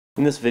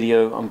In this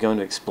video, I'm going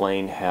to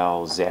explain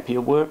how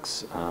Zapier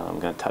works. I'm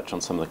going to touch on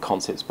some of the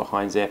concepts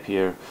behind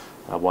Zapier,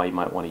 why you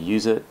might want to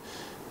use it,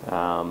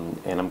 and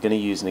I'm going to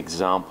use an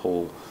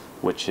example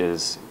which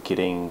is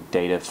getting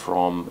data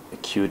from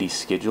Acuity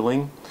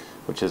Scheduling,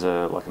 which is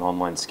like an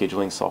online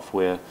scheduling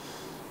software,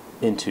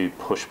 into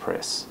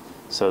PushPress.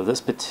 So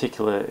this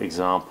particular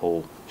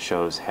example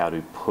shows how to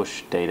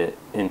push data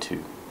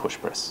into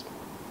PushPress.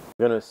 I'm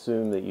going to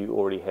assume that you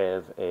already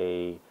have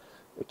a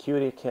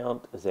Acuity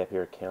account, a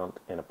Zapier account,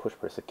 and a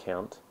PushPress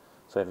account.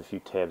 So I have a few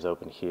tabs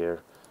open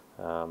here.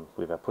 We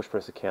have our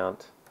PushPress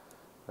account,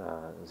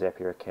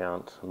 Zapier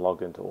account. I'm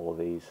logged into all of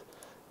these,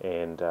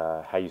 and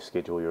how you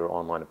schedule your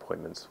online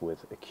appointments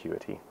with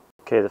Acuity.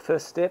 Okay, the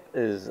first step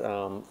is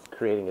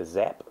creating a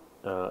Zap.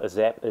 A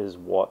Zap is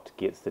what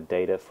gets the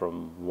data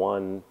from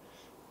one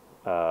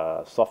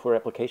software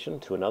application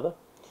to another.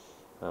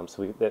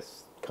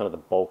 That's kind of the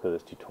bulk of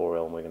this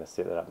tutorial, and we're going to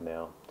set that up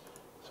now.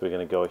 So we're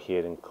going to go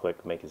ahead and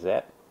click Make a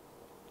Zap.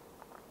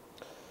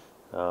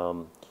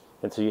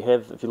 And so you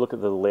have, if you look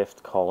at the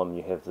left column,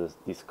 you have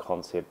this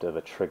concept of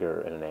a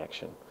trigger and an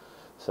action.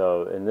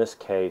 So in this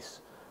case,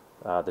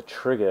 the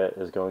trigger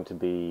is going to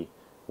be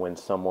when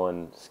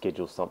someone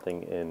schedules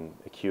something in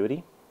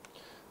Acuity.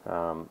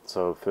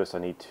 So first I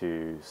need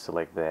to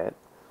select that.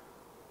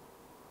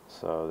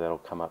 So that'll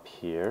come up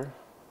here.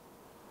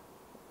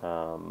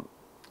 And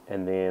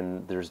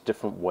then there's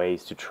different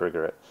ways to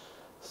trigger it.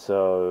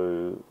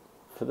 So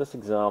for this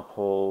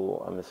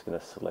example, I'm just going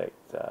to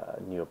select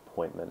new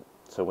appointment.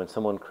 So when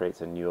someone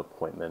creates a new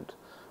appointment,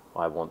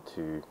 I want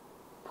to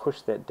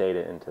push that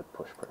data into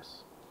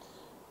PushPress.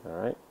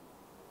 Alright,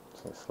 so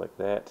I'm going to select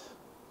that.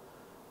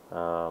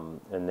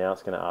 And now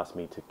it's going to ask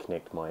me to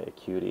connect my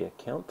Acuity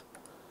account.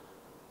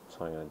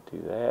 So I'm going to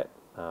do that.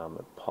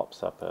 It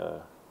pops up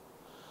a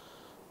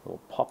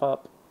little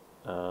pop-up.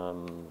 So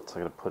I'm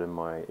going to put in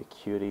my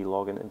Acuity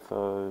login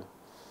info, if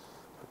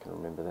I can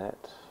remember that.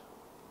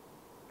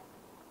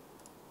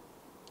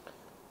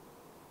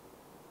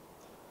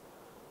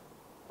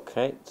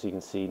 Okay, so you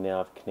can see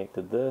now I've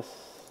connected this.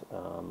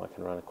 I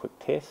can run a quick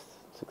test,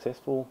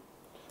 successful,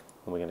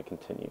 and we're going to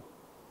continue.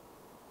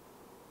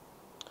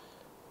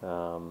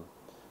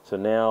 So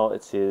now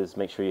it says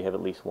make sure you have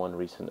at least one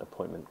recent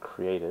appointment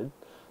created.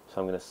 So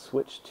I'm going to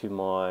switch to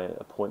my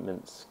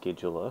appointment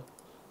scheduler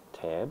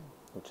tab,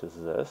 which is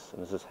this,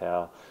 and this is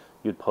how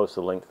you'd post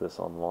a link to this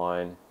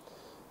online.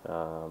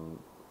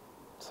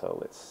 So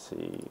let's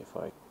see if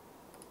I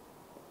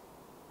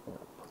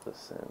put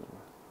this in.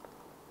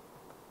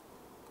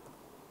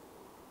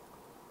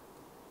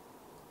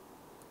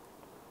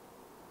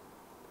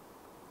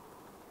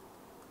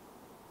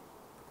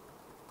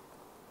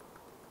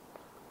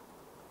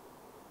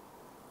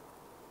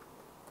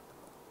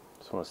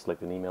 Just want to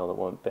select an email that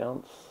won't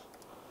bounce.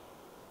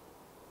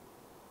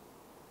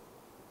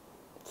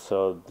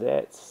 So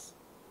that's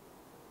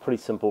pretty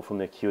simple from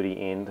the Acuity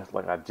end.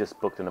 Like I've just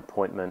booked an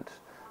appointment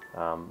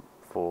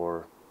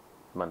for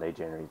Monday,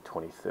 January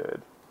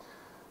 23rd.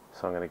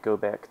 So I'm going to go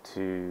back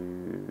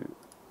to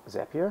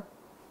Zapier,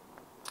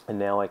 and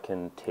now I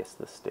can test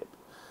this step.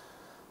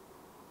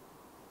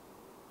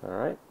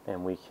 Alright,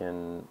 and we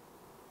can,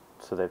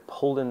 so they've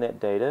pulled in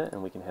that data,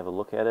 and we can have a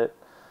look at it,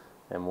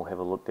 and we'll have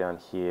a look down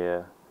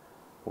here.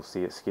 We'll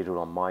see it scheduled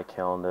on my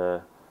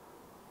calendar.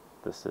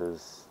 This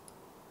is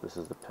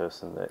the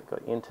person that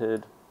got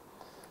entered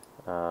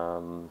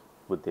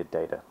with their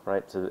data,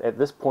 right? So at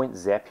this point,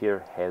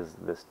 Zapier has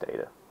this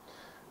data,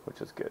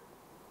 which is good.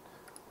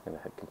 I'm going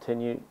to hit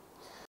continue.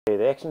 Okay,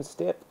 the action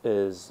step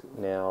is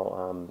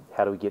now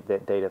how do we get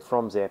that data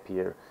from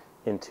Zapier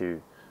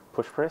into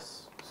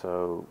PushPress?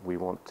 So we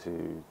want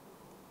to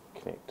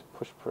connect to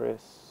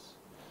PushPress.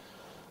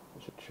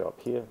 It should show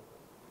up here.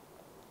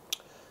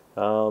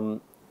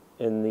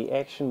 And the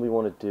action we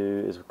want to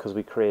do is, because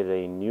we created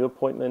a new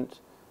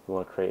appointment, we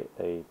want to create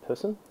a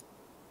person.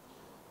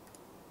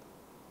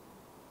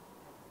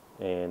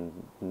 And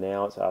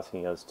now it's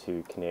asking us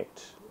to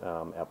connect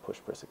our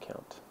PushPress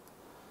account.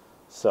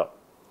 So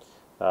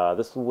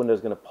this little window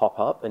is going to pop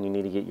up, and you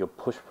need to get your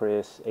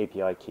PushPress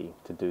API key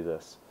to do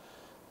this.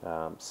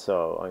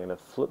 So I'm going to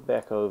flip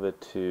back over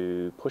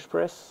to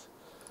PushPress,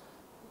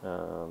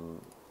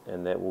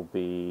 and that will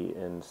be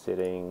in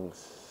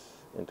settings,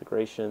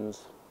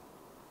 integrations.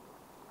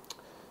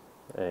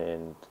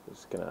 And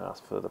it's going to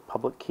ask for the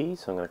public key,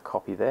 so I'm going to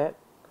copy that,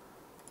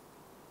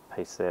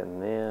 paste that in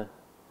there,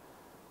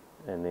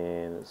 and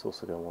then it's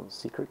also going to want the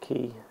secret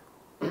key,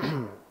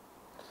 and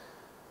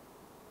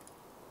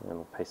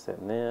we'll paste that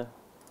in there,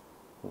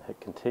 and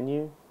hit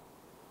continue.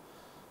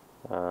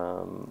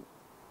 And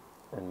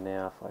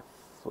now if I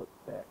flip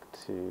back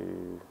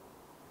to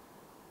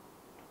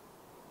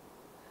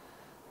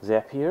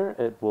Zapier,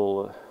 it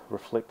will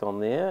reflect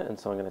on there, and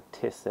so I'm going to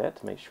test that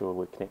to make sure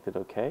we're connected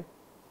okay.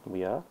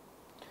 We are.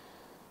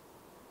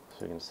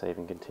 So we can save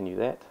and continue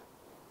that.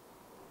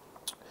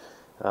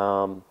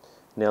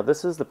 Now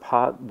this is the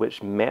part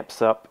which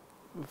maps up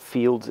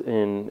fields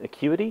in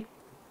Acuity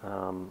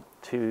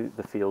to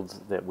the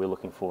fields that we're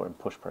looking for in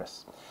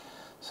PushPress.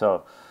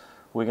 So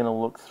we're going to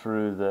look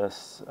through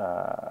this.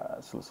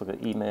 So let's look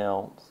at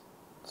email.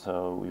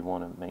 So we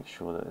want to make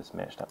sure that it's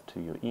matched up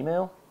to your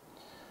email.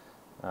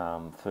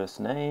 First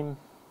name.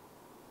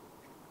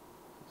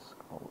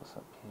 Scroll this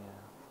up here.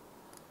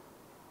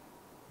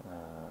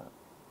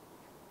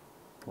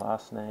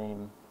 Last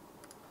name.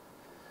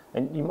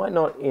 And you might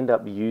not end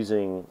up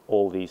using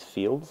all these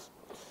fields.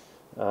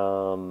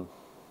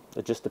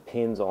 It just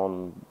depends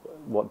on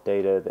what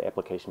data the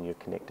application you're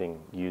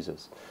connecting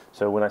uses.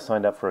 So when I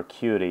signed up for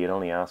Acuity, it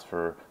only asked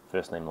for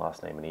first name,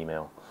 last name, and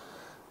email,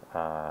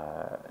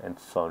 and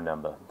phone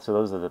number. So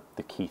those are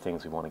the key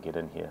things we want to get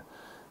in here.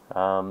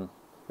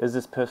 Is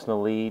this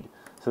personal lead?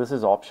 So this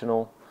is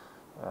optional,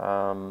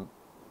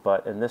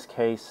 but in this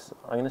case,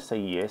 I'm going to say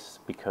yes,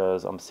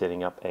 because I'm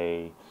setting up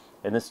in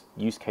this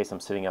use case, I'm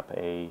setting up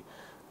a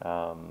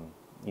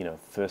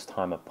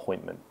first-time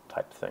appointment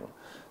type thing.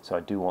 So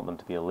I do want them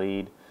to be a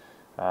lead.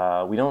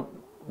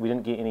 We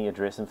didn't get any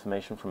address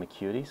information from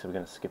Acuity, so we're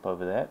going to skip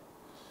over that.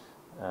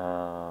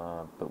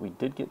 But we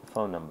did get the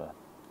phone number,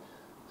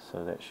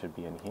 so that should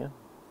be in here.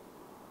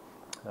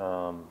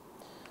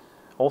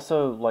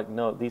 Also,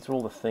 note, these are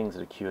all the things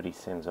that Acuity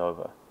sends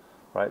over,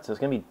 right? So it's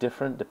going to be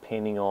different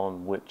depending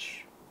on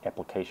which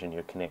application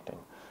you're connecting,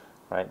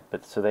 right?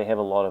 But so they have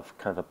a lot of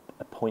kind of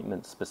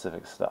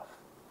appointment-specific stuff.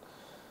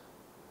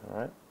 All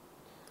right.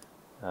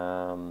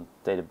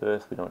 Date of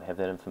birth, we don't have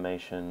that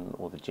information,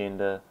 or the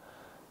gender.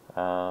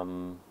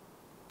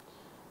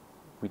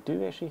 We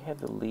do actually have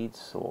the lead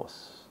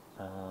source,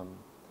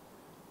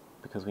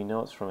 because we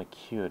know it's from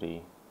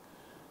Acuity,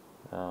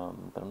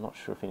 but I'm not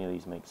sure if any of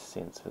these make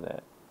sense for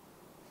that,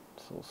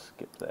 so we'll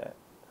skip that.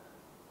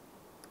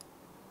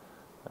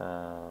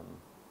 And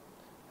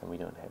we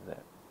don't have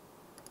that,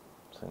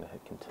 so I'm going to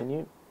hit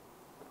continue.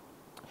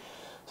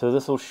 So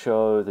this will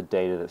show the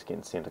data that's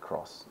getting sent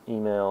across.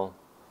 Email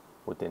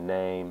with their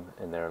name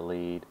and their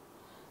lead,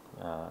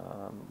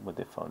 with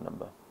their phone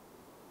number.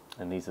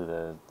 And these are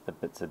the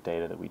bits of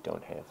data that we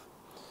don't have.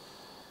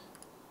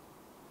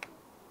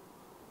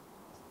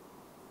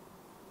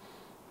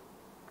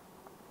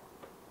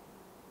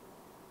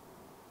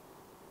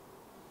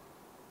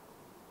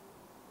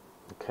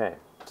 Okay,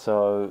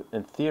 so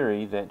in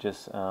theory that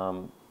just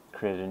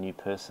created a new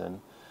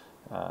person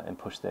and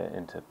pushed that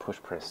into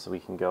PushPress, so we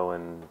can go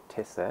and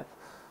test that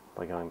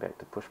by going back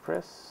to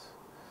PushPress.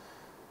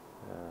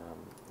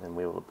 And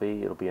where will it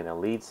be? It'll be in our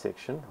lead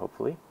section,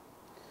 hopefully.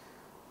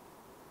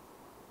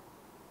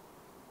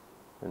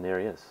 And there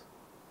he is,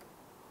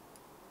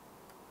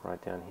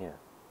 right down here,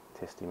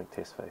 Testy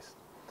McTestface.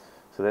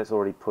 So that's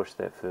already pushed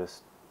that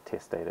first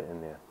test data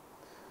in there.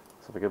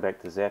 So if we go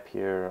back to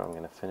Zapier, I'm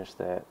going to finish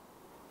that.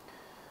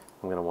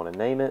 I'm going to want to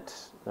name it.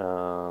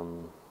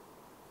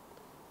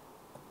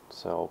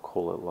 So I'll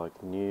call it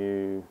like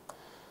new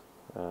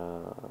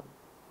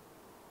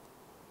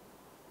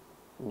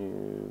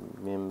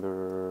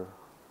member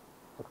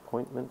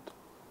appointment,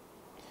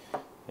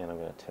 and I'm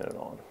going to turn it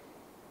on.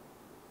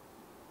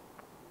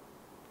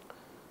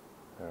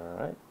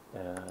 Alright,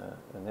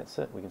 and that's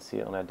it. We can see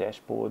it on our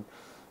dashboard.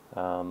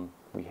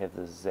 We have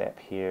the Zap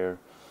here.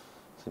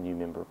 It's a new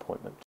member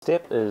appointment.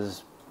 Step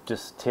is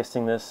just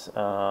testing this,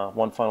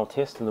 one final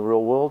test in the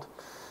real world.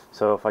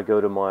 So if I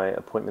go to my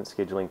appointment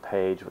scheduling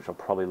page, which I'll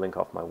probably link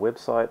off my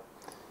website,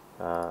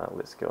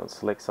 let's go and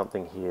select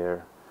something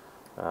here.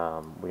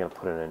 We're going to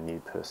put in a new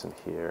person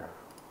here.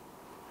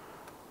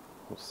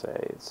 We'll say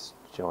it's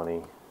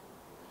Johnny.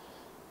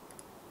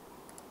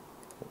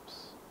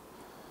 Oops.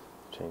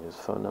 Change his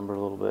phone number a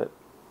little bit,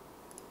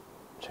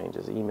 change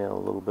his email a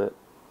little bit,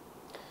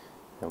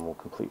 and we'll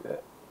complete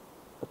that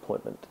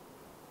appointment.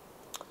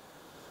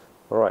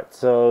 Alright,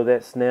 so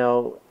that's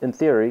now, in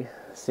theory,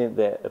 sent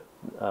that,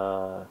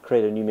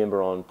 create a new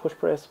member on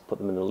PushPress, put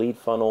them in the lead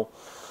funnel,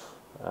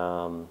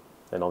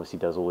 and obviously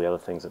does all the other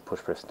things that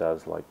PushPress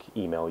does, like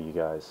email you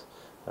guys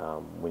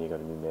when you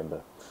got a new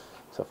member.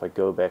 So if I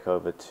go back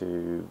over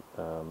to,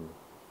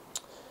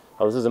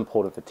 this is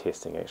important for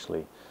testing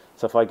actually.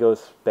 So if I go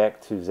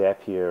back to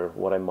Zapier,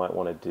 what I might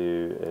want to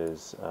do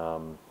is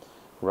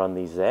run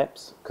these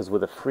zaps, because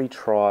with a free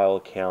trial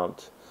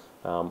account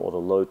or the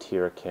low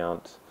tier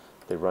account,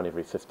 they run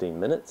every 15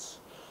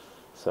 minutes.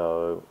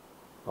 So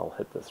I'll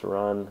hit this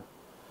run.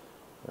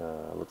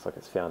 Looks like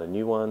it's found a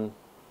new one,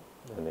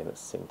 and then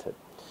it's sent it.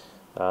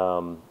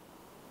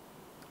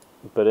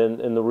 But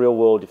in the real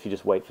world, if you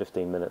just wait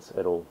 15 minutes,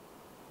 it'll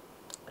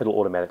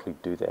automatically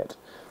do that.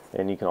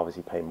 And you can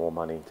obviously pay more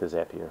money to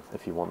Zapier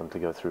if you want them to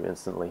go through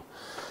instantly.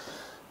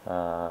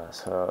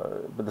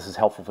 But this is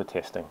helpful for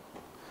testing.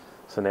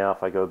 So now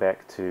if I go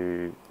back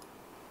to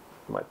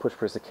my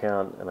PushPress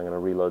account and I'm going to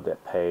reload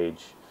that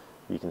page,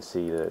 you can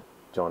see that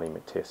Johnny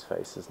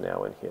McTestface is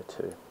now in here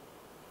too.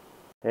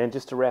 And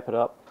just to wrap it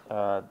up,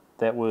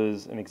 that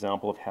was an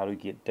example of how to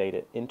get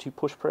data into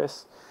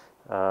PushPress.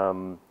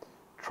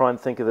 Try and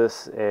think of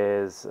this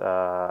as,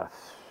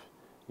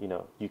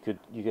 you could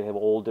have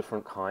all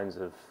different kinds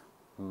of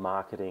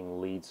marketing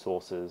lead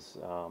sources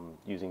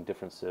using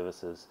different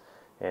services,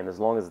 and as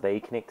long as they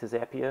connect to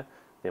Zapier,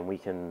 then we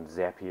can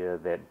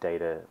Zapier that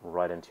data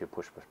right into your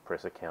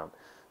PushPress account.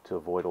 to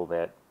avoid all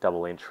that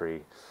double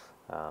entry,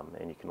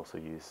 and you can also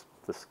use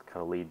this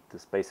kind of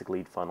this basic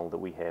lead funnel that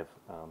we have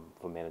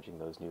for managing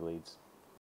those new leads.